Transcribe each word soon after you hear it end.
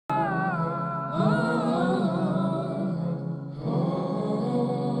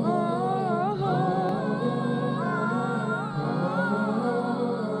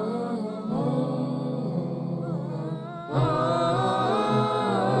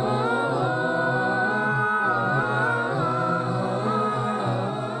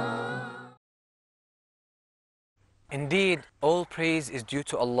Indeed, all praise is due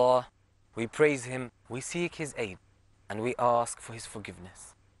to Allah. We praise Him, we seek His aid, and we ask for His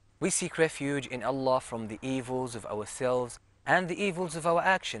forgiveness. We seek refuge in Allah from the evils of ourselves and the evils of our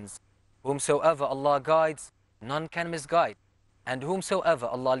actions. Whomsoever Allah guides, none can misguide, and whomsoever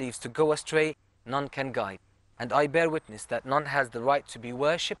Allah leaves to go astray, none can guide. And I bear witness that none has the right to be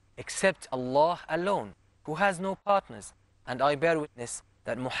worshipped except Allah alone, who has no partners. And I bear witness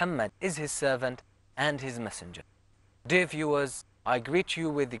that Muhammad is His servant and His messenger. Dear viewers, I greet you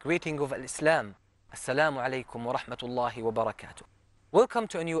with the greeting of Islam. Assalamu alaikum wa rahmatullahi wa barakatuh. Welcome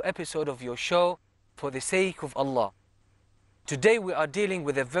to a new episode of your show, For the Sake of Allah. Today we are dealing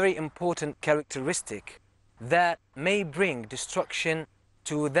with a very important characteristic that may bring destruction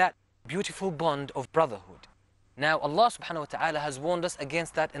to that beautiful bond of brotherhood. Now Allah subhanahu wa ta'ala has warned us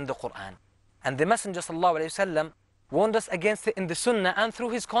against that in the Quran. And the Messenger sallallahu alayhi wa sallam warned us against it in the Sunnah and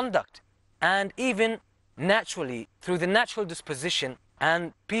through his conduct. And even naturally, through the natural disposition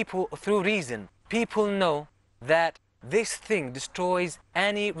and people through reason, people know that this thing destroys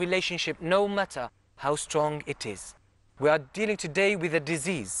any relationship, no matter how strong it is. We are dealing today with a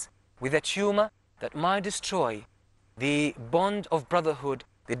disease, with a tumor that might destroy the bond of brotherhood,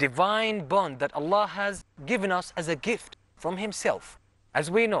 the divine bond that Allah has given us as a gift from Himself.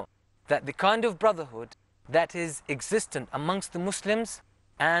 As we know, that the kind of brotherhood that is existent amongst the Muslims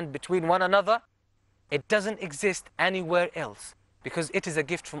and between one another, it doesn't exist anywhere else, because it is a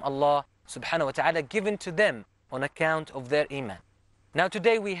gift from Allah subhanahu wa ta'ala given to them on account of their iman. Now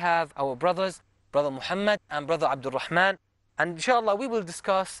today we have our brothers, Brother Muhammad and Brother Abdul Rahman, and inshallah we will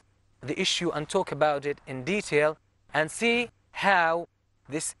discuss the issue and talk about it in detail and see how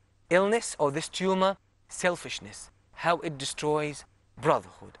this illness or this tumor, selfishness, how it destroys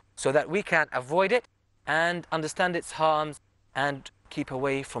brotherhood, so that we can avoid it and understand its harms and keep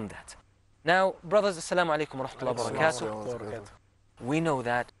away from that. Now, brothers, assalamu alaikum wa rahmatullahi wa barakatuh. We know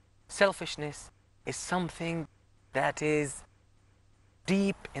that selfishness is something that is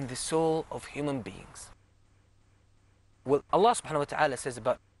deep in the soul of human beings. Well, Allah subhanahu wa ta'ala says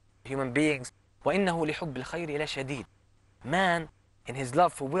about human beings, وَإِنَّهُ لِحُبِّ الْخَيْرِ لَشَدِيدٌ. Man, in his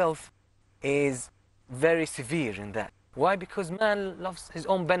love for wealth, is very severe in that. Why? Because man loves his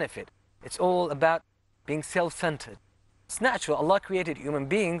own benefit. It's all about being self-centered. It's natural. Allah created human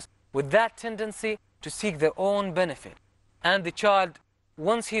beings with that tendency to seek their own benefit. And the child,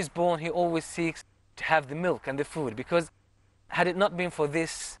 once he is born, he always seeks to have the milk and the food, because had it not been for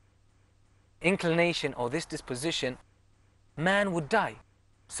this inclination or this disposition, man would die.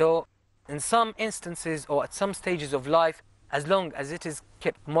 So in some instances or at some stages of life, as long as it is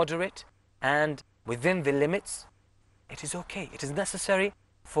kept moderate and within the limits, it is okay. It is necessary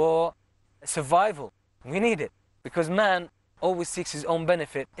for survival. We need it, because man always seeks his own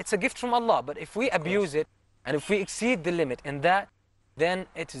benefit. It's a gift from Allah, but if we abuse it and if we exceed the limit in that, then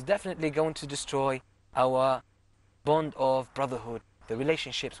it is definitely going to destroy our bond of brotherhood, the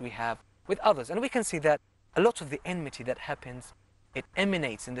relationships we have with others. And we can see that a lot of the enmity that happens, it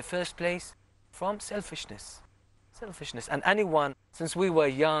emanates in the first place from selfishness. Selfishness. And anyone, since we were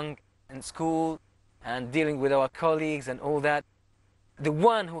young in school and dealing with our colleagues and all that, the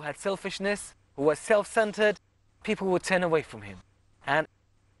one who had selfishness, who was self-centered, people would turn away from him. And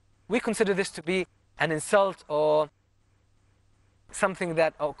we consider this to be an insult or something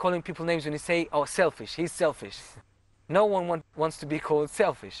that, or calling people names when you say, oh, selfish, he's selfish. No one wants to be called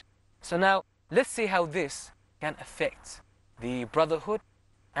selfish. So now, let's see how this can affect the brotherhood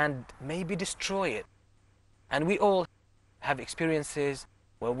and maybe destroy it. And we all have experiences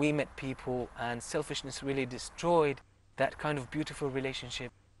where we met people and selfishness really destroyed that kind of beautiful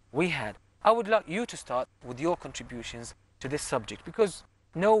relationship we had. I would like you to start with your contributions to this subject, because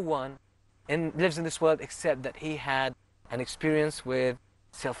no one lives in this world except that he had an experience with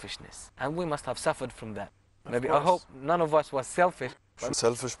selfishness, and we must have suffered from that. Maybe I hope none of us was selfish.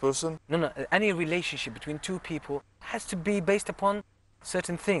 Selfish person? No. Any relationship between two people has to be based upon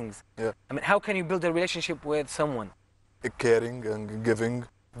certain things. Yeah. I mean, how can you build a relationship with someone? Caring and giving.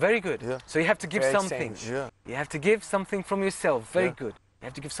 Very good. Yeah. So you have to give Very something. same. Yeah. You have to give something from yourself. Very Yeah. good. You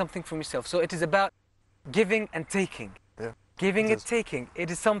have to give something from yourself. So it is about giving and taking. Yeah. Giving It and is. taking.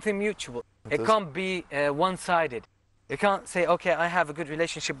 It is something mutual. It It is. can't be one-sided. You can't say, okay, I have a good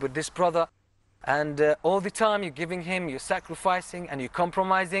relationship with this brother, and all the time you're giving him, you're sacrificing and you're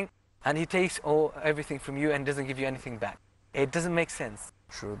compromising, and he takes everything from you and doesn't give you anything back. It doesn't make sense.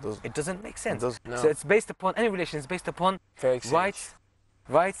 Sure it does. It doesn't make sense. does. No. So it's based upon, any relation is based upon Fair exchange.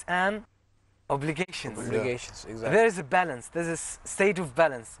 rights and obligations. Obligations, exactly. There is a balance. There's a state of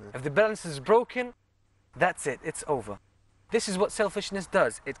balance. Yeah. If the balance is broken, that's it. It's over. This is what selfishness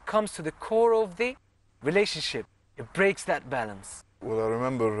does. It comes to the core of the relationship. It breaks that balance. Well, I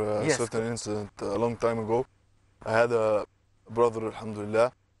remember a Yes, certain incident a long time ago. I had a brother, alhamdulillah,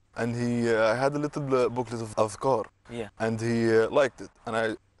 and he had a little booklet of Akthar, Yeah. and he liked it. And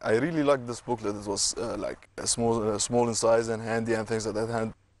I really liked this booklet. It was like a small in size and handy and things like that, had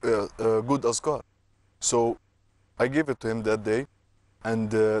good Azkar. So I gave it to him that day,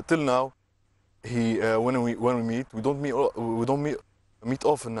 and till now, he when we meet, we don't meet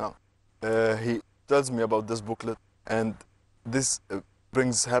often now. He tells me about this booklet, and this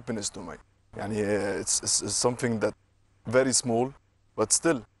brings happiness to me. Yani, it's something that very small, but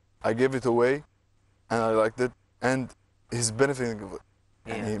still, I gave it away, and I liked it, and he's benefiting of it.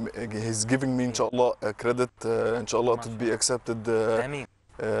 Yeah. And he's giving me, inshallah, credit, inshallah, to be accepted Ameen.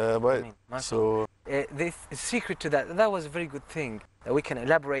 by it. Ameen. MashaAllah. So, The secret to that was a very good thing that we can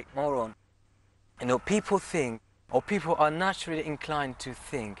elaborate more on. You know, people think, or people are naturally inclined to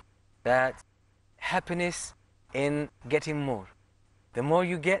think that happiness in getting more. The more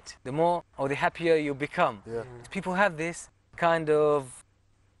you get, the more or the happier you become. yeah. People have this kind of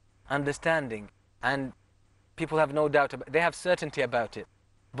understanding, and people have no doubt about, they have certainty about it.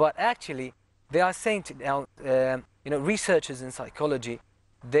 But actually, they are saying to now, researchers in psychology,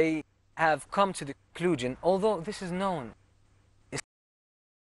 they have come to the conclusion, although this is known,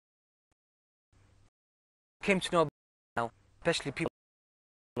 came to know now, especially people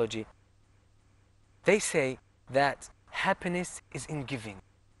in psychology, they say that happiness is in giving.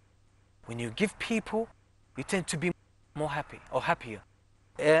 When you give people, you tend to be more happy or happier.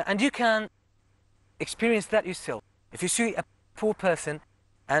 And you can experience that yourself. If you see a poor person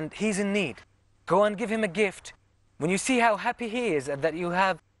and he's in need, go and give him a gift. When you see how happy he is and that you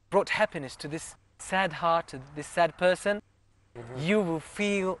have brought happiness to this sad heart, to this sad person, you will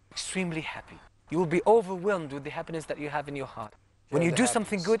feel extremely happy. You will be overwhelmed with the happiness that you have in your heart. When you do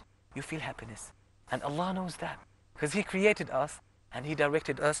something good, you feel happiness. And Allah knows that, because He created us and He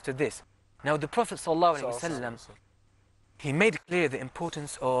directed us to this. Now the Prophet ﷺ, he made clear the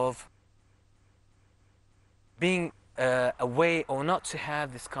importance of being away, or not to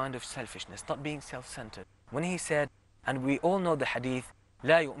have this kind of selfishness, not being self-centered. When he said, and we all know the hadith,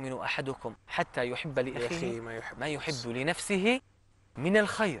 لا يؤمن أحدكم حتى يحب لأخيه ما يحب لنفسه من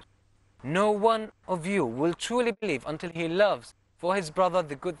الخير. No one of you will truly believe until he loves for his brother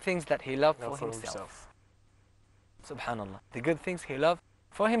the good things that he loved for himself. Subhanallah. The good things he loved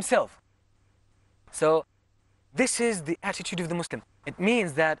for himself. So this is the attitude of the Muslim. It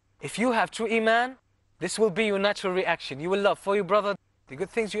means that if you have true Iman, this will be your natural reaction. You will love for your brother the good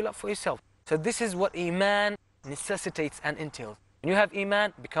things you love for yourself. So this is what Iman necessitates and entails. When you have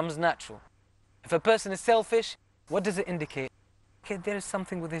Iman, it becomes natural. If a person is selfish, what does it indicate? Okay, there is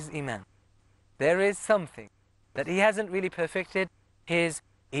something with his Iman. There is something that he hasn't really perfected his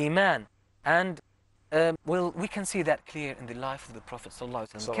Iman. And we can see that clear in the life of the Prophet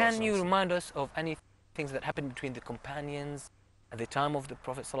ﷺ. Can you remind us of any things that happened between the companions at the time of the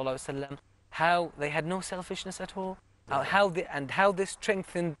Prophet ﷺ? How they had no selfishness at all? How this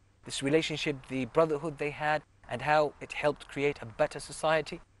strengthened this relationship, the brotherhood they had, and how it helped create a better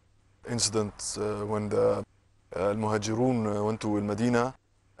society? Incidents when the Al-Muhajirun went to Al-Medina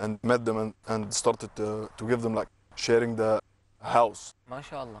and met them and started to give them, like, sharing the house.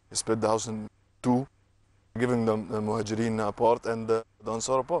 MashaAllah. He split the house in two, giving them the Muhajirin a part and the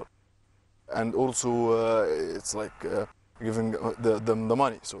Ansar a part. And also it's like giving them the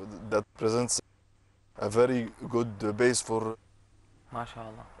money. So that presents a very good base for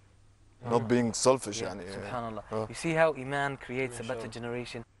MashaAllah. not being selfish. Yeah, Yani, Subhanallah. You see how Iman creates a better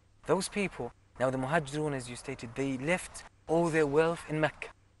generation. Those people, now the Muhajirun, as you stated, they left all their wealth in Mecca.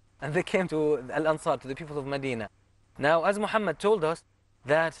 And they came to Al-Ansar, to the people of Medina. Now, as Muhammad told us,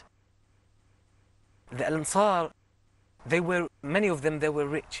 that the Al-Ansar, many of them, they were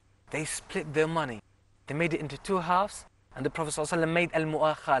rich. They split their money. They made it into two halves, and the Prophet ﷺ made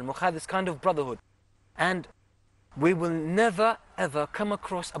Al-Mu'akha. Al-Mu'akha, this kind of brotherhood. And we will never, ever come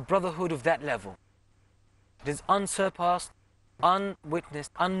across a brotherhood of that level. It is unsurpassed,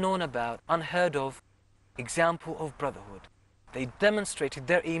 unwitnessed, unknown about, unheard of example of brotherhood. They demonstrated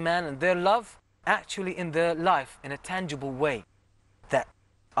their Iman and their love actually in their life in a tangible way. That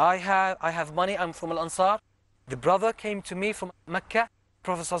I have money, I'm from Al-Ansar. The brother came to me from Mecca.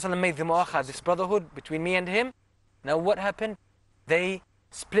 Prophet ﷺ made the mu'akhad, this brotherhood between me and him. Now what happened? They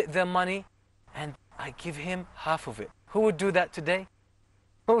split their money and I give him half of it. Who would do that today?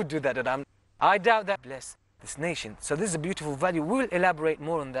 Who would do that? I doubt that. Bless this nation. So this is a beautiful value. We'll elaborate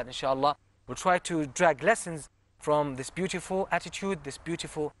more on that, inshallah. We'll try to drag lessons from this beautiful attitude, this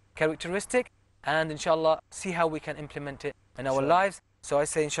beautiful characteristic, and inshallah see how we can implement it in our lives. So I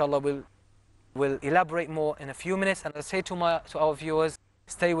say inshallah we'll We'll elaborate more in a few minutes, and I'll say to our viewers,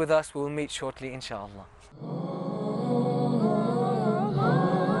 stay with us, we will meet shortly, inshallah.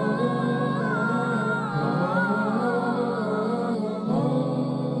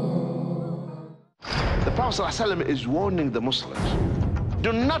 The Prophet ﷺ is warning the Muslims,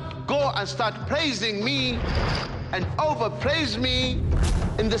 do not go and start praising me and overpraise me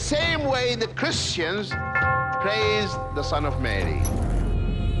in the same way the Christians praise the Son of Mary.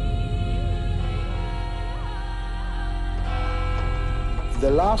 The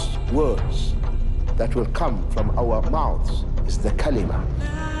last words that will come from our mouths is the kalima.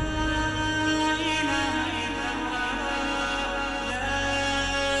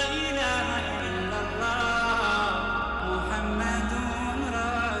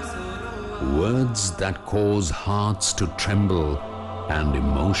 Words that cause hearts to tremble and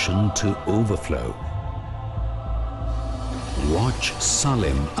emotion to overflow. Watch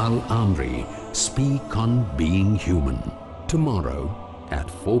Salim Al-Amri speak on being human tomorrow at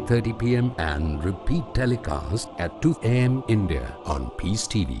 4:30 p.m. and repeat telecast at 2 a.m. India on Peace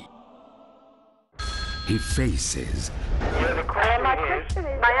TV. He faces. My question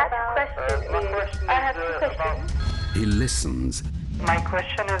is, I have two questions. He listens. My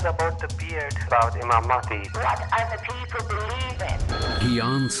question is about the beard, about Imam Mahdi. What other people believe in. He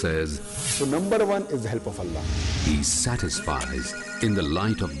answers. So number one is the help of Allah. He satisfies in the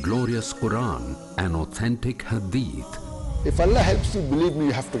light of glorious Quran and authentic Hadith. If Allah helps you, believe me,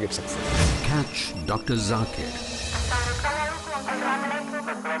 you have to get success. Catch Dr. Zakir.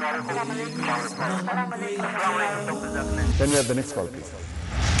 Then we have the next call, please.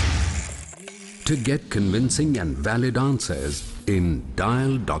 To get convincing and valid answers in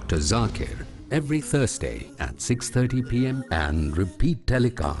Dial Dr. Zakir every Thursday at 6:30 p.m. and repeat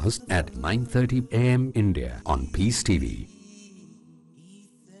telecast at 9:30 a.m. India on Peace TV.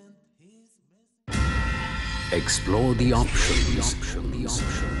 Explore the options.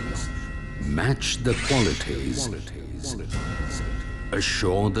 Match the qualities.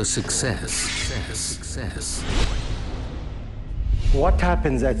 Assure the success. What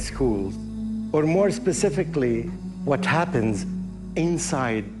happens at school, or more specifically, what happens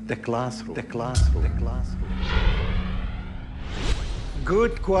inside the classroom.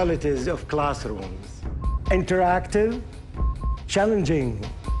 Good qualities of classrooms: interactive, challenging,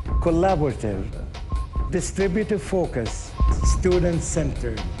 collaborative, distributive focus,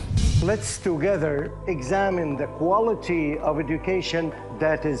 student-centered. Let's together examine the quality of education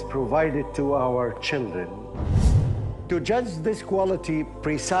that is provided to our children. To judge this quality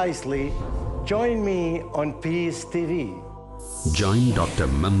precisely, join me on Peace TV. Join Dr.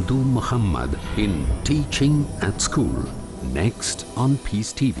 Mamdou Muhammad in Teaching at School, next on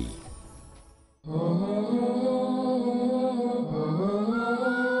Peace TV.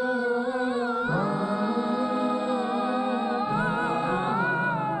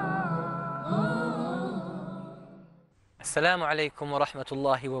 Assalamu alaikum wa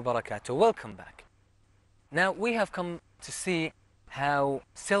rahmatullahi wa barakatuh. Welcome back. Now we have come to see how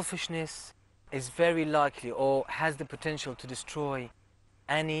selfishness is very likely or has the potential to destroy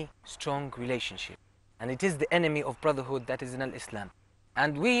any strong relationship. And it is the enemy of brotherhood that is in Islam.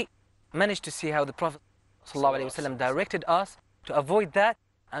 And we managed to see how the Prophet ﷺ directed us to avoid that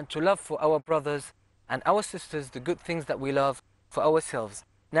and to love for our brothers and our sisters the good things that we love for ourselves.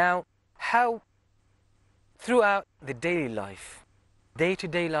 Now, how throughout the daily life,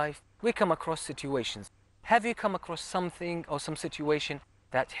 day-to-day life, we come across situations. Have you come across something or some situation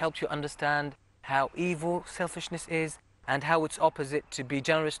that helped you understand how evil selfishness is and how it's opposite to be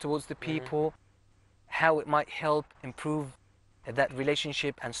generous towards the people, how it might help improve that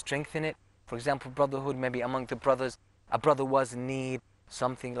relationship and strengthen it? For example, brotherhood, maybe among the brothers, a brother was in need,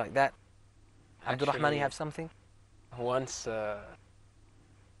 something like that. Abdurrahman, you have something? Once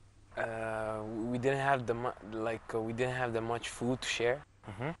we didn't have the much food to share.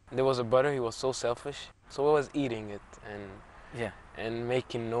 There was a brother, he was so selfish, so I was eating it and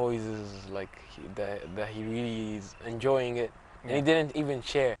making noises like that he really is enjoying it, and he didn't even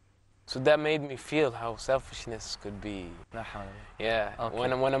share. So that made me feel how selfishness could be. Okay.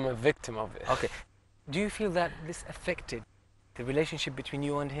 when I'm a victim of it. Okay. Do you feel that this affected the relationship between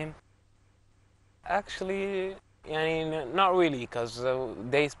you and him? Actually, not really, because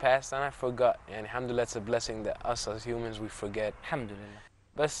days passed and I forgot. And alhamdulillah, it's a blessing that us as humans, we forget. Alhamdulillah.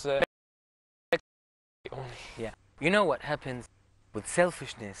 But yeah. You know what happens with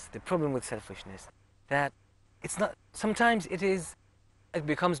selfishness, the problem with selfishness, that it's not, sometimes it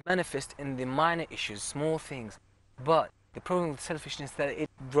becomes manifest in the minor issues, small things. But the problem with selfishness is that it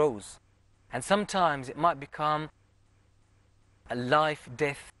grows. And sometimes it might become a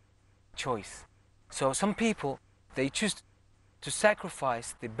life-death choice. So some people, they choose to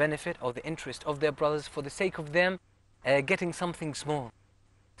sacrifice the benefit or the interest of their brothers for the sake of them getting something small.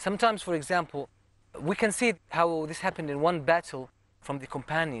 Sometimes, for example, we can see how this happened in one battle from the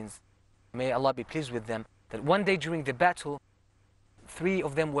companions. May Allah be pleased with them, that one day during the battle, 3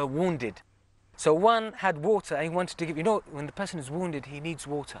 of them were wounded. So one had water and he wanted to give, when the person is wounded, he needs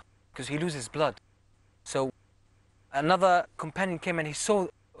water because he loses blood. So another companion came and he saw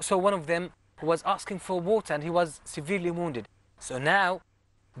one of them who was asking for water and he was severely wounded. So now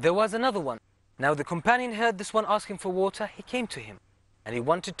there was another one. Now the companion heard this one asking for water, he came to him and he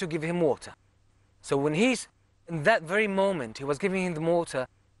wanted to give him water. So when in that very moment he was giving him the water,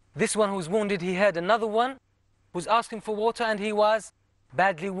 this one who's wounded, he heard another one who's asking for water and he was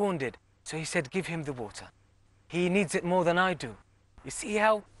badly wounded. So he said, give him the water. He needs it more than I do. You see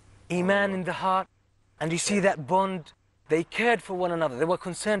how Iman in the heart, and you see that bond, they cared for one another. They were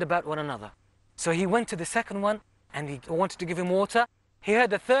concerned about one another. So he went to the second one and he wanted to give him water. He heard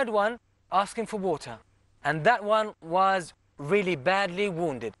the third one asking for water. And that one was really badly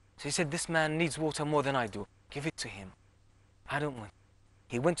wounded. So he said, this man needs water more than I do. Give it to him. I don't want.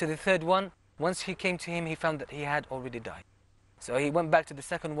 He went to the third one. Once he came to him, he found that he had already died. So he went back to the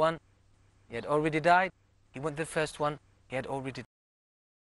second one. He had already died. He went to the first one. He had already died.